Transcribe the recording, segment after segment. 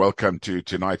Welcome to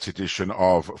tonight's edition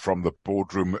of From the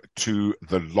Boardroom to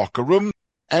the Locker Room.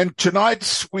 And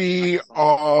tonight we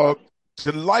are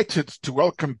delighted to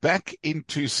welcome back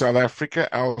into South Africa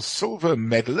our silver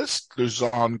medalist,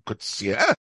 Louzanne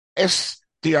Coetzee,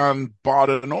 Estean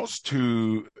Brandhorst,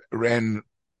 who ran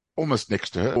almost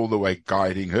next to her, all the way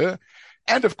guiding her,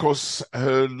 and of course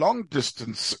her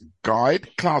long-distance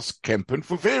guide, Claus Kempen.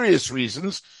 For various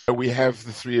reasons, we have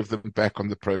the three of them back on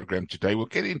the program today. We'll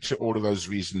get into all of those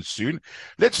reasons soon.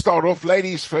 Let's start off,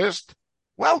 ladies first.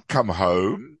 Welcome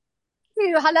home.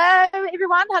 Hello,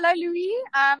 everyone. Hello, Louis.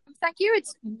 Thank you.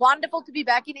 It's wonderful to be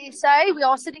back in SA. We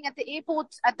are sitting at the airport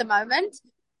at the moment.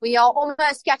 We are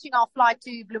almost catching our flight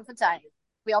to Bloemfontein.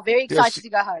 We are very excited to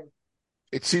go home.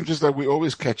 It seems as though we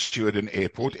always catch you at an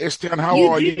airport. Estean, how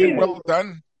are you? Well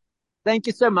done. Thank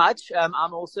you so much.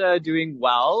 I'm also doing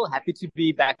well. Happy to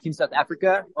be back in South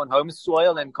Africa on home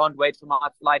soil and can't wait for my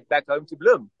flight back home to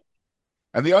Bloem.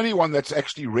 And the only one that's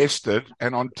actually rested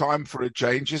and on time for a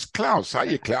change is Claus. How are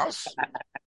you, Claus?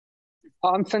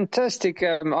 I'm fantastic.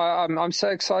 I'm so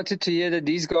excited to hear that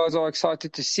these guys are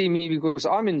excited to see me because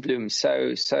I'm in Bloem.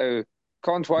 So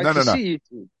can't wait to see you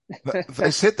two.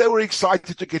 They said they were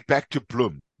excited to get back to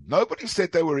Bloem. Nobody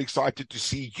said they were excited to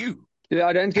see you. Yeah,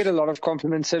 I don't get a lot of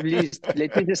compliments, so please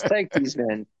let me just take these,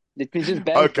 man. Let me just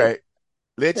Okay.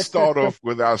 Let's start off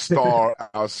with our star,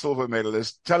 our silver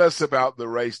medalist. Tell us about the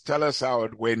race. Tell us how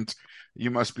it went.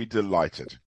 You must be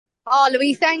delighted. Oh,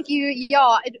 Louis, thank you.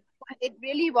 Yeah, it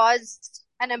really was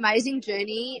an amazing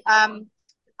journey. I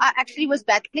actually was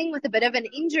battling with a bit of an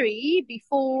injury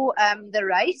before the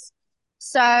race.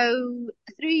 So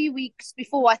 3 weeks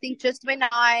before, I think just when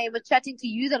I was chatting to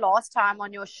you the last time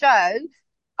on your show,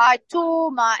 I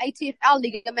tore my ATFL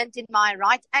ligament in my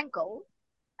right ankle.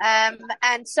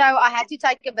 And so I had to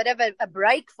take a bit of a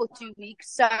break for 2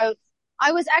 weeks. So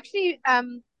I was actually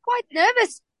quite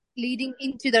nervous leading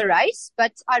into the race,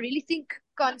 but I really think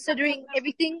considering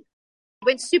everything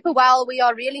went super well. We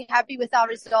are really happy with our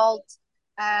result.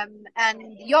 And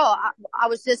yeah, I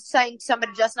was just saying to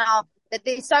somebody just now that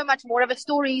there's so much more of a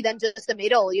story than just a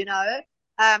medal, you know,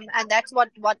 and that's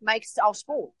what makes our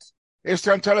sport.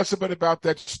 Estean, tell us a bit about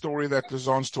that story that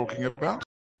Louzanne's talking about.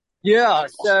 Yeah,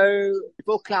 so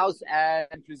before Claus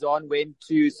and Louzanne went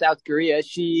to South Korea,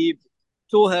 she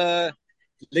tore her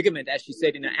ligament, as she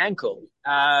said, in her ankle,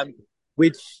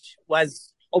 which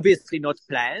was obviously not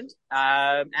planned.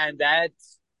 And that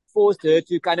forced her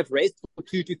to kind of rest for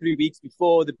 2 to 3 weeks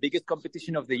before the biggest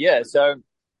competition of the year. So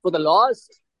for the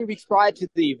last 2 weeks prior to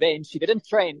the event, she didn't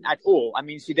train at all. I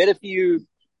mean, she did a few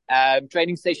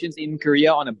training sessions in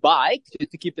Korea on a bike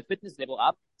just to keep the fitness level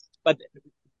up. But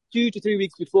 2 to 3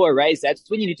 weeks before a race, that's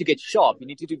when you need to get sharp. You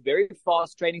need to do very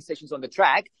fast training sessions on the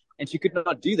track, and she could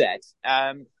not do that.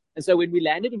 And so when we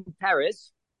landed in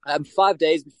Paris, 5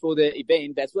 days before the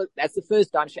event, that's the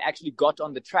first time she actually got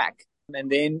on the track. And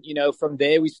then, you know, from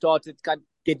there we started to kind of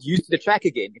get used to the track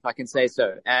again, if I can say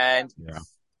so. And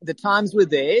the times were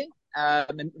there,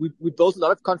 and we built a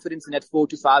lot of confidence in that 4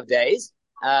 to 5 days.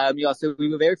 So we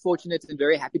were very fortunate and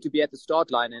very happy to be at the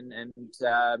start line and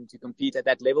to compete at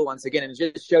that level once again. And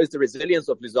it just shows the resilience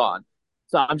of Louzanne.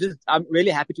 So I'm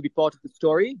really happy to be part of the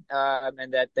story,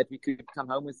 and that we could come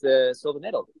home with the silver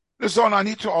medal. Louzanne, I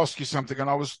need to ask you something. And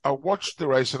I watched the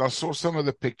race and I saw some of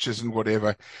the pictures and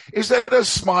whatever. Is that a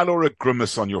smile or a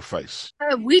grimace on your face?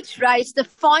 Which race, the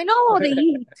final or the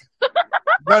heat?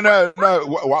 No.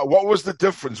 What was the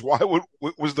difference? Why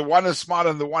was the one a smile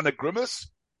and the one a grimace?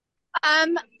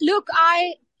 Look,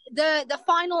 the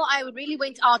final, I really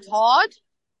went out hard.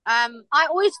 I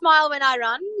always smile when I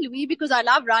run, Louis, because I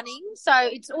love running. So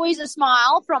it's always a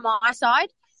smile from my side.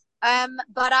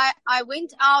 But I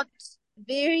went out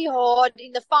very hard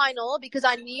in the final because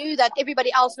I knew that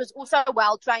everybody else was also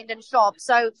well trained and sharp.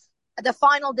 So the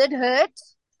final did hurt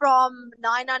from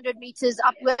 900 meters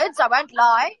upwards. I won't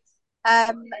lie.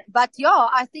 But yeah,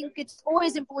 I think it's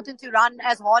always important to run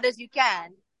as hard as you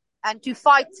can and to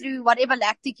fight through whatever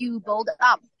lactic you build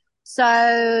up. So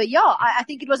yeah, I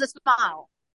think it was a smile.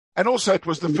 And also it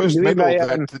was the first medal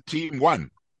that the team won.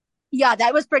 Yeah,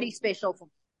 that was pretty special for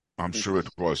me. I'm sure it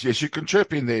was. Yes, you can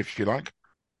chirp in there if you like.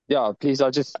 Yeah, please.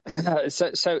 I just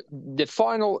so the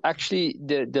final, actually,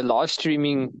 the live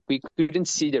streaming, we couldn't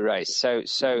see the race.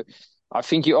 So I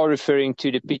think you are referring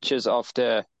to the pictures of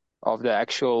the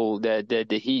actual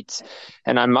the heats,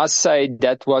 and I must say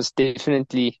that was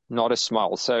definitely not a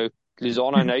smile. So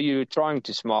Louzanne, I know you were trying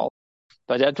to smile,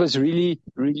 but that was really,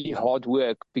 really hard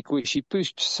work because she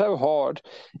pushed so hard,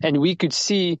 and we could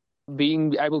see,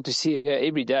 being able to see her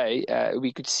every day,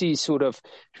 we could see sort of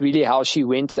really how she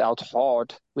went out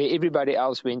hard, where everybody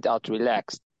else went out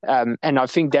relaxed. And I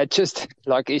think that just,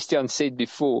 like Estean said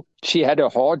before, she had a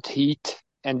hard heat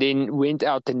and then went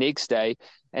out the next day,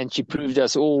 and she proved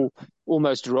us all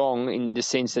almost wrong in the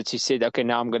sense that she said, okay,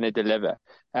 now I'm going to deliver.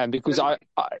 Because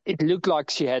it looked like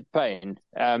she had pain.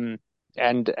 And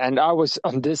I was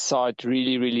on this side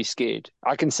really, really scared.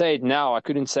 I can say it now. I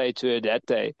couldn't say it to her that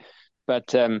day.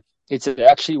 But it's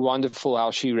actually wonderful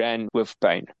how she ran with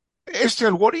pain.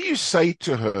 Estean, what do you say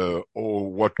to her,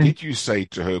 or what did you say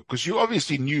to her? Because you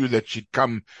obviously knew that she'd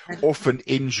come off an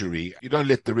injury. You don't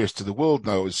let the rest of the world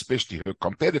know, especially her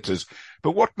competitors.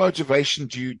 But what motivation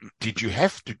did you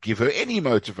have to give her? Any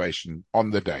motivation on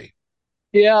the day?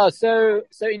 Yeah, so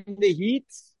in the heat,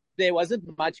 there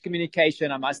wasn't much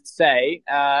communication, I must say.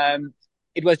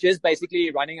 It was just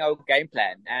basically running our game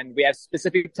plan, and we have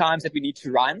specific times that we need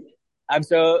to run.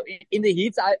 So in the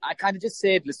heats, I kind of just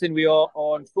said, listen, we are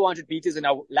on 400 meters and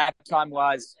our lap time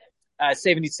was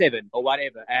 77 or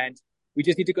whatever. And we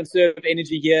just need to conserve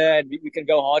energy here, and we can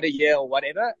go harder here or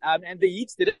whatever. And the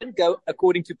heats didn't go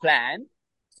according to plan.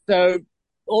 So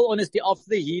all honesty, after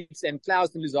the heats, and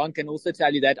Claus and Louzanne can also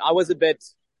tell you that I was a bit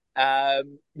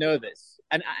nervous.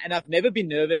 And I've never been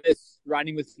nervous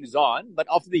running with Louzanne, but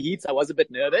after the heats, I was a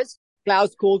bit nervous.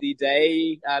 Claus called the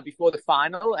day before the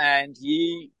final, and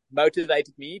he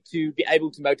motivated me to be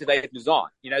able to motivate Louzanne,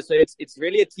 so it's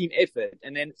really a team effort.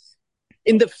 And then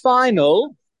in the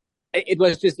final, it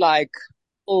was just like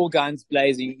all guns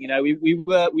blazing. We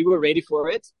were ready for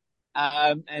it.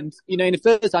 And in the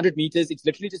first 100 meters, it's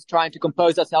literally just trying to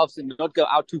compose ourselves and not go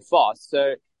out too fast.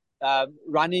 So,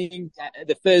 running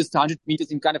the first 100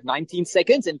 meters in kind of 19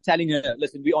 seconds and telling her,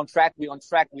 listen, we're on track.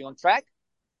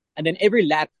 And then every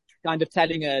lap kind of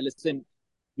telling her, listen,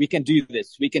 we can do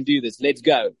this. Let's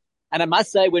go. And I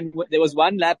must say, when there was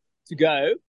one lap to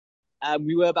go,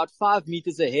 we were about 5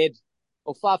 meters ahead,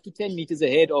 or 5 to 10 meters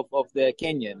ahead of the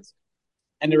Kenyans.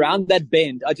 And around that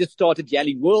bend, I just started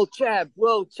yelling, world champ,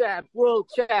 world champ, world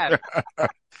champ.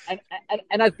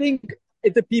 and I think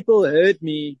if the people heard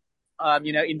me,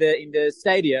 in the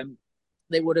stadium,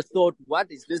 they would have thought,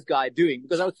 what is this guy doing?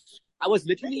 Because I was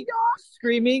literally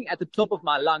screaming at the top of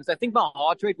my lungs. I think my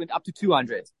heart rate went up to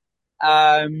 200.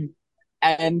 So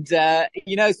there's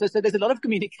a lot of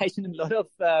communication and a lot of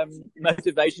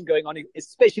motivation going on,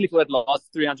 especially for that last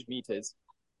 300 meters.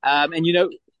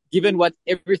 Given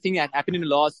everything that happened in the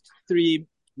last 3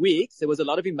 weeks, there was a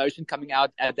lot of emotion coming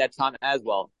out at that time as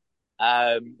well.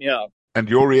 And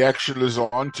your reaction,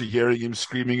 Louzanne, to hearing him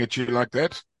screaming at you like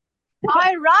that?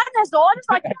 I run as hard as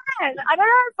I can. I don't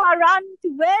know if I run to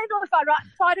win or if I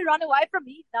try to run away from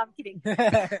me. No, I'm kidding.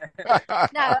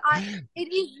 No,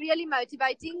 it is really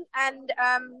motivating. And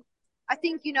I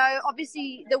think,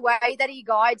 obviously the way that he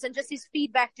guides and just his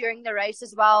feedback during the race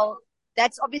as well,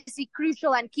 that's obviously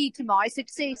crucial and key to my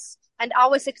success and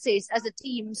our success as a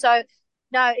team. So,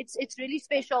 no, it's really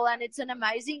special, and it's an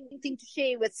amazing thing to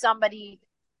share with somebody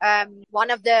on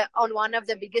one of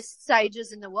the biggest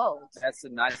stages in the world. That's the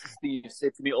nicest thing you've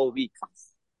said to me all week.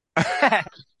 I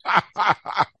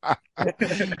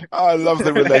love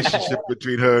the relationship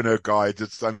between her and her guides.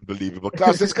 It's unbelievable.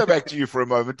 Claus, let's go back to you for a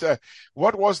moment.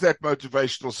 What was that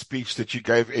motivational speech that you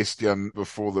gave Estean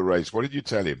before the race? What did you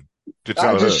tell him? To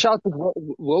tell I just her? shouted,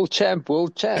 world champ,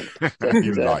 world champ.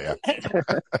 You liar.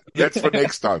 That's for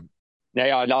next time.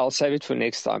 Yeah, I'll save it for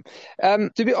next time.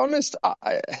 To be honest,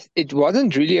 it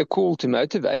wasn't really a call to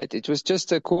motivate. It was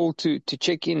just a call to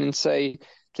check in and say,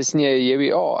 listen, here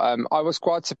we are. I was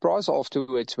quite surprised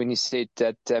afterwards when he said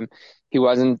that he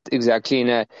wasn't exactly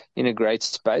in a great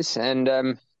space. And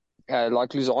like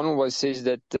Louzanne always says,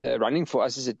 that running for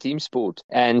us is a team sport.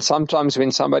 And sometimes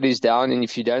when somebody's down, and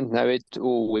if you don't know it,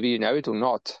 or whether you know it or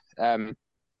not,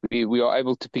 we are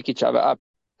able to pick each other up.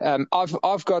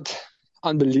 I've got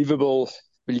unbelievable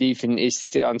belief in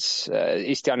Estean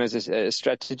as a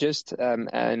strategist,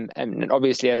 and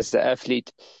obviously as the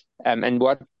athlete. And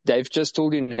what Dave just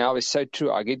told you now is so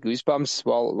true. I get goosebumps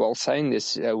while saying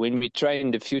this. When we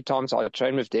trained, a few times I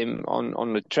trained with them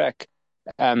on the track,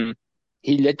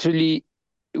 he literally,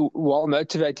 while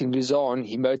motivating Louzanne,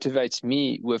 he motivates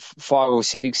me with 5 or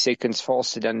 6 seconds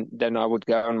faster than I would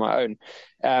go on my own.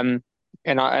 And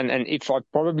if I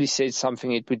probably said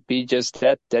something, it would be just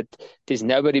that there's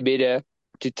nobody better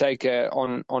to take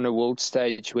on a world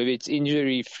stage, whether it's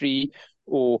injury free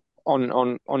or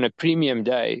on a premium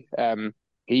day.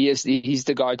 He's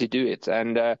the guy to do it,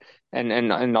 and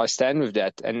I stand with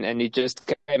that. And it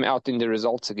just came out in the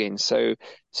results again. So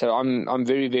I'm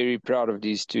very, very proud of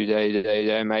these two.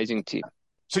 They're an amazing team.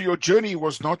 So your journey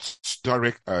was not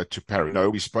direct to Paris. No,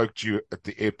 we spoke to you at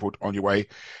the airport on your way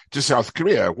to South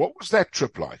Korea. What was that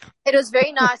trip like? It was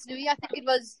very nice, Louis. I think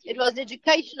it was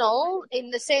educational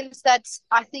in the sense that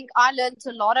I think I learned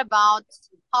a lot about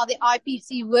how the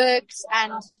IPC works,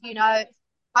 and I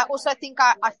also think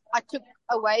I took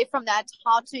away from that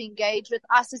how to engage with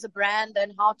us as a brand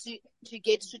and how to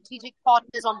get strategic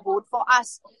partners on board for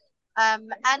us.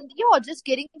 And just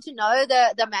getting to know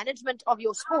the management of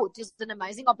your sport is an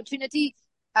amazing opportunity.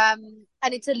 And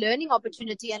it's a learning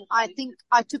opportunity. And I think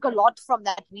I took a lot from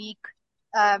that week,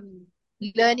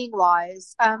 learning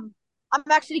wise. I'm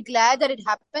actually glad that it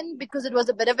happened because it was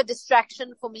a bit of a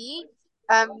distraction for me,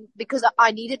 because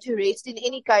I needed to rest in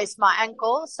any case, my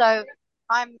ankle. So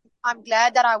I'm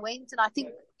glad that I went, and I think,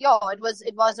 it was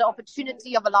an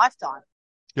opportunity of a lifetime.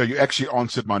 Yeah, you actually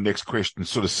answered my next question,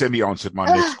 sort of semi-answered my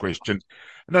next question.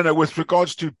 No, with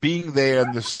regards to being there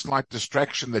and the slight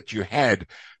distraction that you had,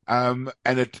 and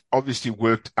it obviously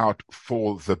worked out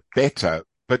for the better,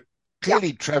 but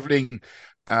clearly traveling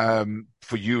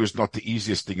for you is not the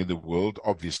easiest thing in the world.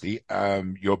 Obviously,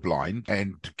 you're blind,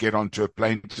 and to get onto a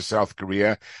plane to South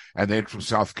Korea and then from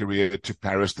South Korea to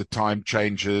Paris, the time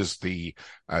changes, the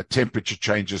temperature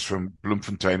changes from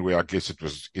Bloemfontein, where I guess it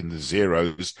was in the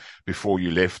zeros before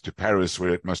you left, to Paris,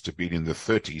 where it must have been in the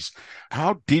 30s.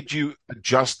 How did you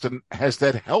adjust, and has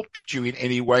that helped you in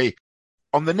any way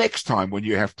on the next time when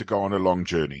you have to go on a long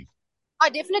journey? I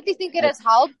definitely think it has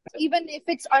helped, even if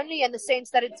it's only in the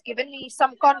sense that it's given me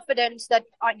some confidence that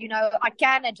I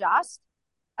can adjust.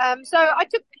 So I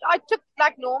took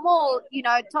like normal,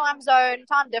 time zone,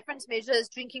 time difference measures,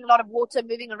 drinking a lot of water,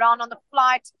 moving around on the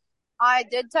flight. I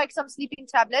did take some sleeping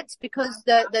tablets because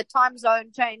the time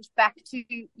zone change back to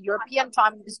European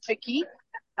time is tricky,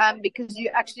 because you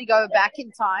actually go back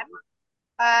in time.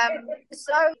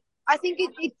 So I think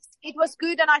it was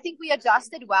good, and I think we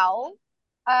adjusted well.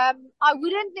 I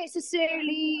wouldn't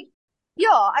necessarily,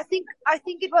 I think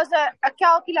it was a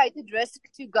calculated risk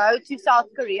to go to South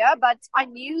Korea, but I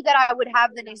knew that I would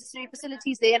have the necessary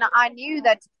facilities there, and I knew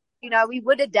that, we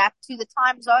would adapt to the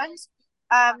time zones.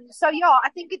 I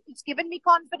think it's given me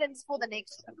confidence for the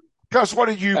next trip. Gus, what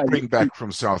did you bring back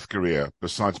from South Korea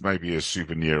besides maybe a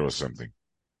souvenir or something?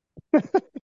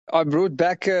 I brought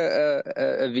back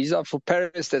a visa for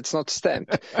Paris that's not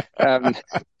stamped.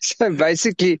 So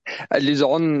basically,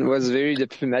 Louzanne was very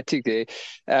diplomatic there.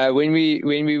 When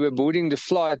we were boarding the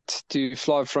flight to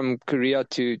fly from Korea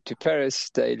to Paris,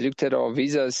 they looked at our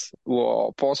visas or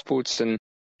our passports, and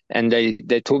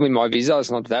they told me my visa is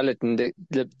not valid. And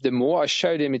the more I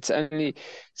showed them, it's only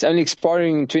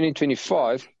expiring in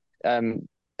 2025.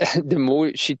 The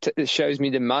more she shows me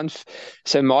the month.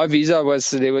 So my visa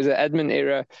there was an admin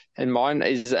error, and mine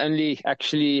is only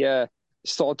actually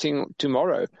starting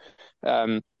tomorrow.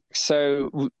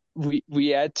 So we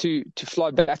had to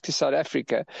fly back to South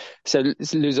Africa. So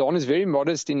Louzanne is very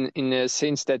modest in a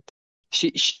sense that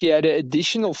she had an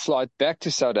additional flight back to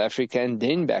South Africa and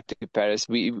then back to Paris.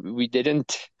 We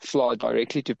didn't fly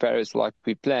directly to Paris like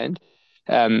we planned,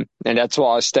 and that's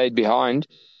why I stayed behind.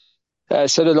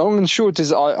 So the long and short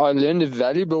is I learned a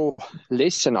valuable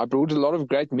lesson. I brought a lot of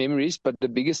great memories, but the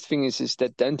biggest thing is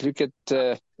that don't look at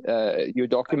your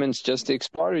documents just the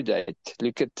expiry date.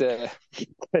 Look at the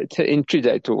entry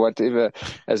date or whatever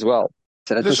as well.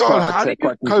 So Louzanne, how do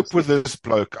you cope with this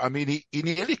bloke? I mean, he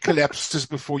nearly collapses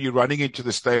before you're running into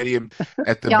the stadium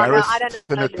at the marathon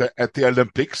at the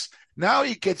Olympics. Now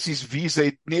he gets his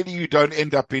visa. Nearly you don't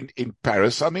end up in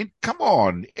Paris. I mean, come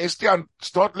on, Estean,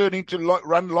 start learning to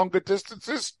run longer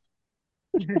distances.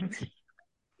 I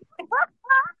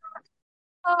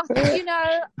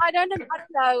don't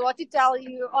know what to tell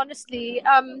you, honestly.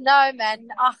 No, man.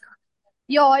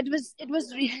 It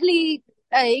was really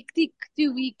a hectic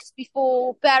 2 weeks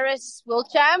before Paris World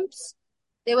Champs.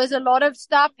 There was a lot of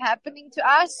stuff happening to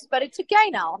us, but it's okay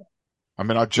now. I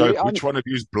mean, I joke. Which one of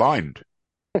you is blind?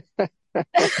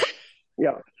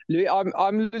 Yeah, Louis, I'm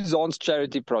Louzanne's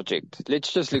charity project.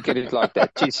 Let's just look at it like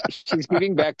that. She's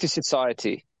giving back to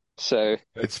society. So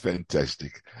it's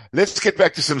fantastic. Let's get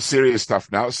back to some serious stuff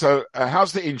now. So,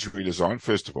 how's the injury, Louzanne?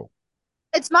 First of all,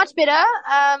 it's much better.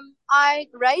 I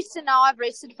raced, and now I've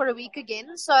rested for a week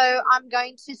again. So I'm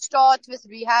going to start with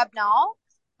rehab now,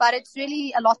 but it's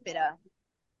really a lot better.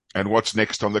 And what's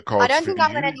next on the cards? I don't think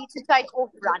I'm going to need to take off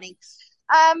running.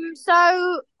 So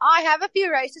I have a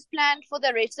few races planned for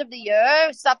the rest of the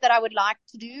year, stuff that I would like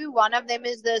to do. One of them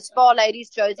is the Spa Ladies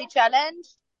Josie Challenge.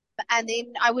 And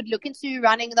then I would look into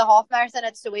running the half marathon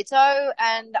at Soweto.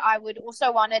 And I would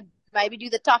also want to maybe do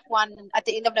the tough one at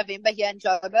the end of November here in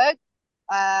Joburg.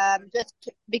 just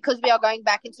because we are going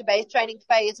back into base training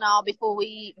phase now before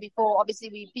obviously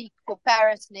we peak for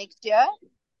Paris next year.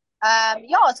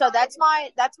 So that's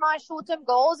my short-term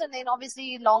goals, and then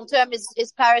obviously long-term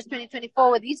is Paris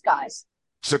 2024 with these guys.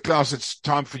 So, Claus, it's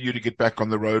time for you to get back on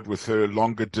the road with her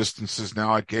longer distances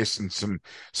now, I guess, and some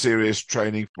serious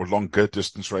training for longer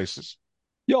distance races.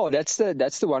 Yeah, that's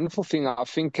the wonderful thing. I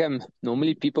think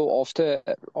normally people after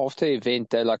event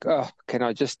they're like, oh, can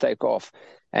I just take off?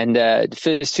 And the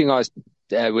first thing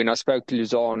when I spoke to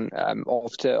Louzanne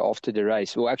after the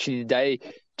race, well, actually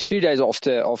 2 days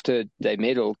after they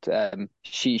medaled,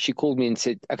 she called me and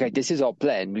said, okay, this is our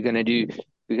plan. We're gonna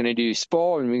do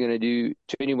Spa, and we're gonna do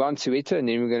 21 Soweto, and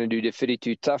then we're gonna do the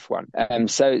 32 tough one.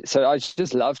 So I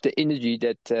just love the energy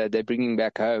that they're bringing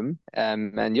back home.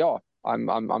 And yeah, I'm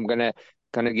gonna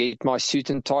get my suit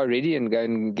and tie ready and go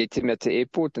and get him at the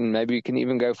airport, and maybe we can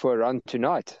even go for a run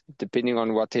tonight, depending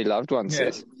on what their loved one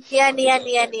says. Yeah.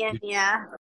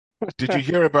 Did you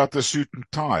hear about the suit and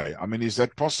tie? I mean, is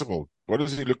that possible? What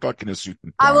does he look like in a suit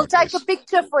and tie? I will take a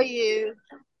picture for you.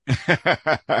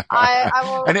 I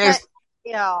will.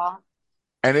 Yeah.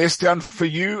 And Estean, for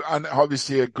you, and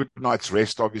obviously a good night's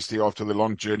rest, obviously after the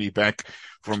long journey back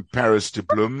from Paris to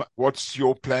Bloem. What's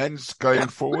your plans going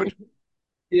forward?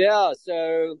 Yeah,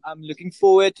 so I'm looking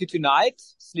forward to tonight,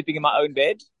 sleeping in my own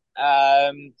bed.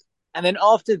 And then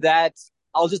after that,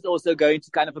 I'll just also go into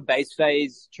kind of a base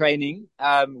phase training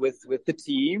with the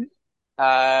team,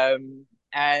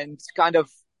 and kind of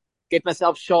get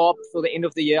myself sharp for the end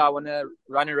of the year. I want to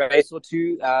run a race or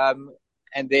two.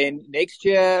 And then next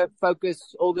year,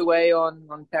 focus all the way on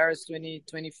Paris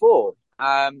 2024.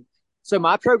 So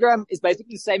my program is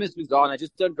basically the same as Louzanne. I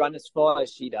just don't run as far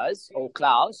as she does, or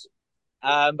Claus.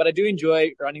 But I do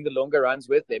enjoy running the longer runs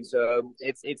with them. So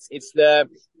it's the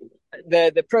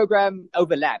program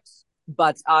overlaps,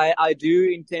 but I do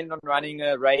intend on running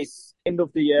a race end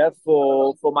of the year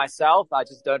for myself. I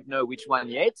just don't know which one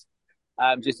yet.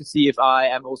 Just to see if I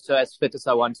am also as fit as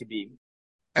I want to be.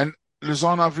 And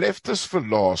Louzanne, I've left this for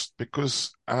last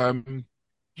because,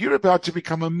 you're about to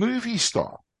become a movie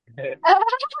star.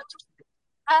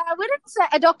 I wouldn't say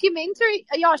a documentary.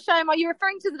 Yeah, Shame, are you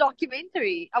referring to the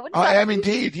documentary? I am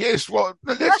indeed, yes. Well,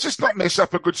 let's just not mess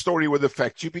up a good story with the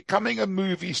facts. You're becoming a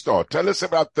movie star. Tell us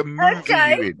about the movie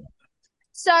you're in.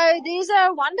 So there's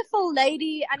a wonderful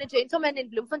lady and a gentleman in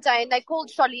Bloemfontein. They're called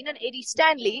Charlene and Eddie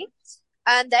Stanley.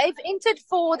 And they've entered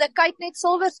for the Kitenet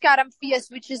Silver Scarab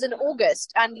Feast, which is in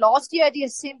August. And last year,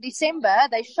 December,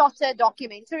 they shot a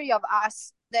documentary of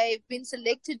us. They've been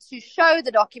selected to show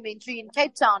the documentary in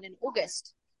Cape Town in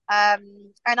August.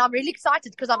 And I'm really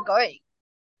excited because I'm going.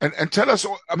 And tell us,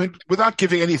 I mean, without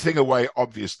giving anything away,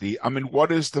 obviously, I mean,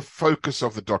 what is the focus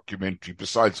of the documentary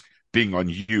besides being on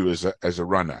you as a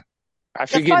runner? I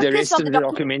figure the rest of the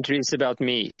documentary is about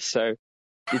me, so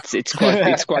it's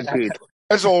quite good.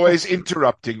 As always,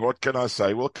 interrupting. What can I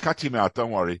say? We'll cut him out.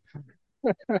 Don't worry.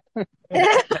 So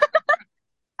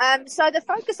the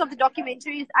focus of the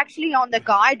documentary is actually on the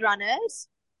guide runners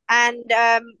and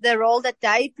the role that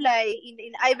they play in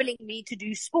enabling me to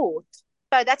do sport.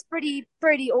 So that's pretty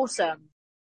awesome.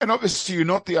 And obviously, you're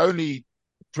not the only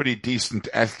pretty decent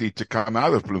athlete to come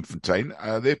out of Bloemfontein.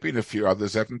 There have been a few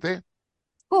others, haven't there?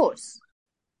 Of course.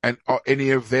 And are any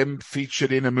of them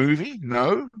featured in a movie?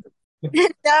 No?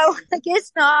 No, I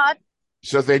guess not.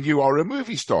 So then you are a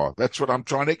movie star. That's what I'm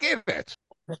trying to get at.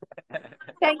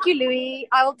 Thank you, Louis.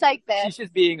 I will take that. She's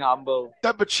just being humble.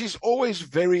 No, but she's always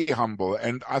very humble.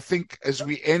 And I think as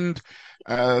we end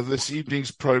this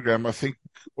evening's program, I think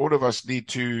all of us need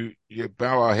to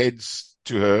bow our heads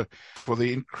to her for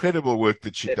the incredible work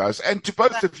that she does. And to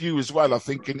both of you as well, I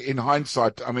think in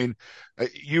hindsight, I mean,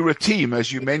 you're a team,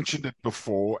 as you mentioned it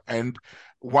before, and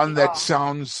one that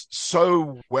sounds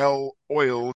so well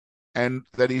oiled and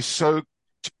that is so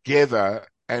together.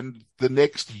 And the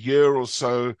next year or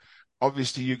so,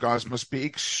 obviously you guys must be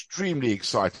extremely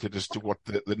excited as to what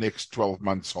the next 12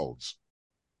 months holds.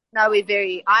 No, I'm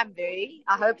very.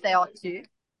 I hope they are too.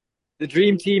 The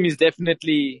dream team is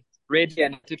definitely ready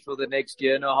and fit for the next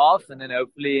year and a half. And then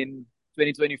hopefully in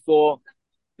 2024,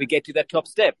 we get to that top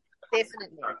step.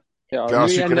 Definitely. Yeah,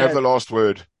 Klaus, you can have the last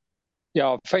word.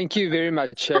 Yeah, thank you very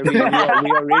much. We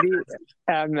are ready.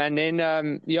 And then,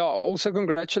 also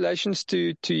congratulations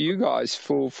to you guys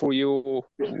for your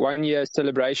 1 year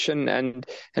celebration and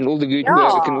all the good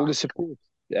work and all the support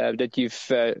that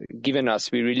you've given us.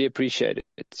 We really appreciate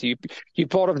it. You're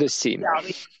part of this team.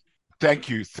 Yeah, Thank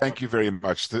you. Thank you very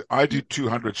much. I do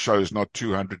 200 shows, not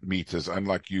 200 meters,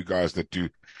 unlike you guys that do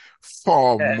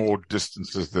far more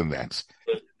distances than that.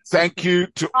 Thank you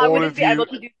to all of you. I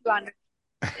wouldn't be able to do 200.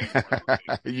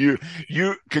 You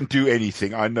can do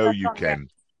anything. I know you can.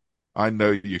 I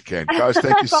know you can. Guys,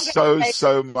 thank you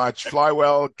so much. Fly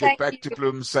well. Get back to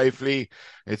Bloem safely.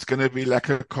 It's going to be like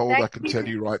a cold, I can tell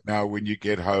you right now, when you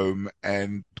get home.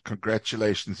 And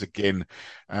congratulations again.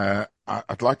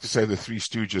 I'd like to say the Three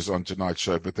Stooges on tonight's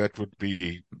show, but that would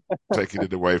be taking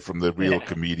it away from the real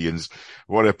comedians.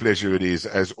 What a pleasure it is,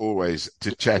 as always,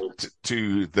 to chat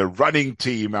to the running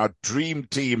team, our dream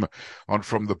team, on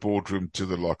From the Boardroom to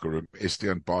the Locker Room.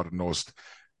 Estean Brandhorst,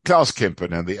 Claus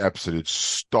Kempen, and the absolute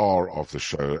star of the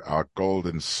show, our gold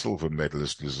and silver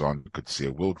medalist, Louzanne Coetzee,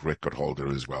 a world record holder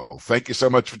as well. Thank you so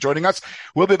much for joining us.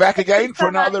 We'll be back again for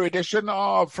another edition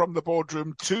of From the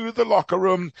Boardroom to the Locker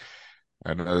Room.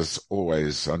 And as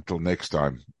always, until next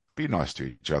time, be nice to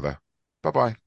each other. Bye-bye.